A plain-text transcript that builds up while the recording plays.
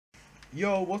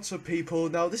Yo, what's up people?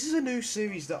 Now this is a new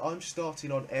series that I'm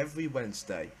starting on every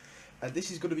Wednesday, and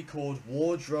this is going to be called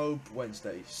Wardrobe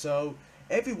Wednesday. So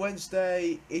every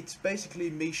Wednesday it's basically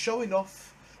me showing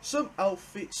off some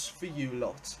outfits for you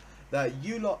lot that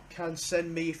you lot can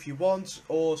send me if you want,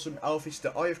 or some outfits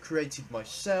that I have created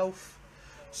myself.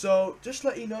 So just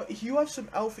let you know, if you have some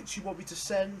outfits you want me to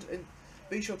send, and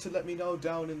be sure to let me know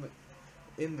down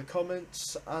in the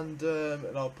comments, and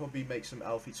I'll probably make some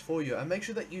outfits for you, and make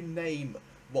sure that you name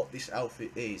what this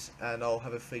outfit is, and I'll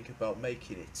have a think about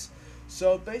making it.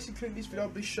 So basically in this video I'll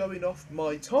be showing off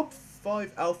my top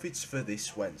 5 outfits for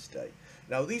this Wednesday.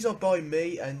 Now these are by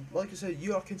me, and like I said,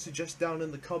 you all can suggest down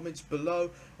in the comments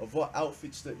below of what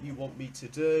outfits that you want me to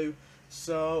do.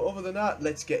 So other than that,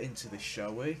 let's get into this,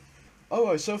 shall we?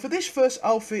 Alright, so for this first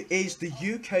outfit is the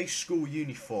UK school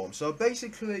uniform. So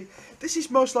basically, this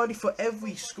is most likely for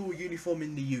every school uniform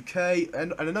in the UK,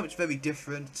 and I know it's very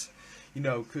different, you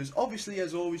know, because obviously,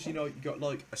 as always, you know, you got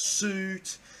like a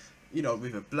suit, you know,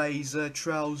 with a blazer,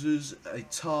 trousers, a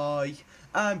tie,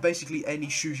 and basically any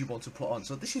shoes you want to put on.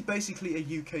 So this is basically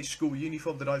a UK school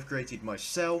uniform that I've created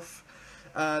myself.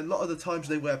 A lot of the times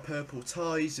they wear purple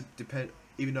ties,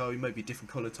 even though it might be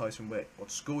different colour ties from what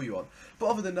school you're on. But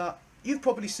other than that, you've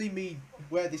probably seen me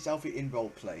wear this outfit in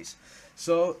role plays.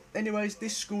 So anyways,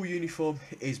 this school uniform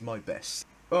is my best.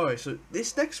 Alright, so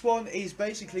this next one is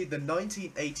basically the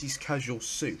 1980s casual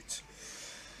suit.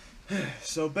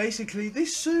 So basically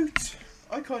this suit,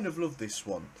 I kind of love this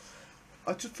one.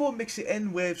 I just thought mix it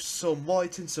in with some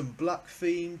white and some black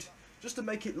themed, just to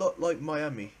make it look like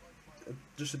Miami.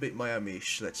 Just a bit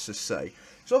Miami-ish, let's just say.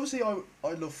 So obviously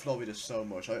I love Florida so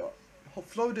much.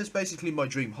 Florida's basically my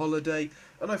dream holiday,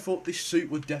 and I thought this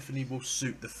suit would definitely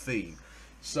suit the theme.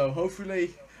 So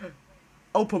hopefully,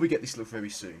 I'll probably get this look very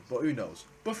soon, but who knows.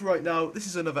 But for right now, this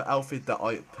is another outfit that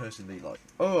I personally like.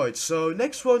 Alright, so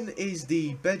next one is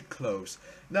the bedclothes.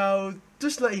 Now,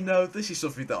 just to let you know, this is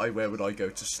something that I wear when I go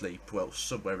to sleep. Well,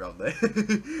 somewhere around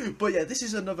there. But yeah, this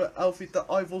is another outfit that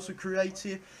I've also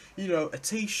created. You know, a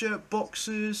t-shirt,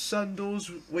 boxers, sandals,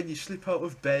 when you slip out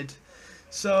of bed.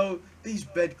 So, these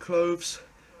bedclothes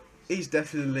is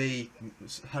definitely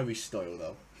Harry's style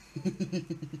though.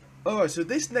 Alright, so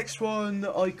this next one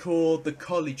I call the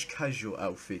college casual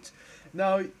outfit.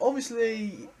 Now,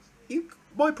 obviously, you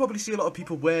might probably see a lot of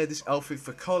people wear this outfit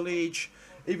for college,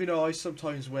 even though I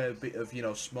sometimes wear a bit of, you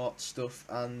know, smart stuff,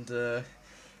 and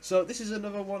so this is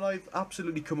another one I've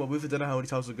absolutely come up with. I don't know how many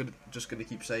times I'm just gonna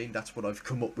keep saying that's what I've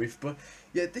come up with, but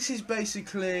yeah, this is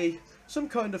basically some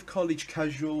kind of college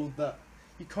casual that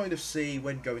you kind of see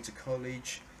when going to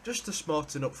college, just to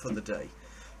smarten up for the day.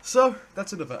 So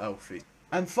that's another outfit.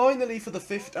 And finally, for the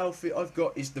 5th outfit I've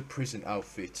got is the prison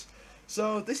outfit.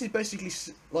 So this is basically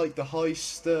like the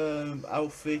heist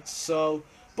outfit. So,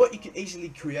 but you can easily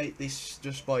create this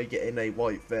just by getting a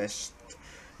white vest,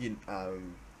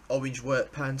 orange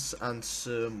work pants, and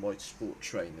some white sport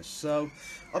trainers. So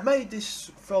I made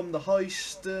this from the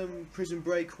heist prison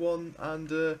break one,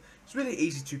 and it's really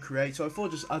easy to create, so I thought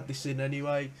I'd just add this in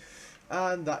anyway,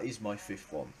 and that is my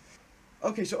 5th one.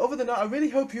 Okay, so other than that, I really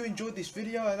hope you enjoyed this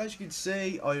video, and as you can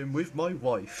see, I am with my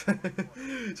wife.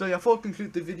 So yeah, I thought I'd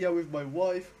conclude the video with my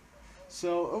wife.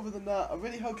 So other than that, I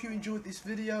really hope you enjoyed this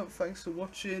video. Thanks for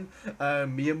watching.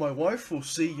 Me and my wife will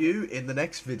see you in the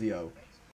next video.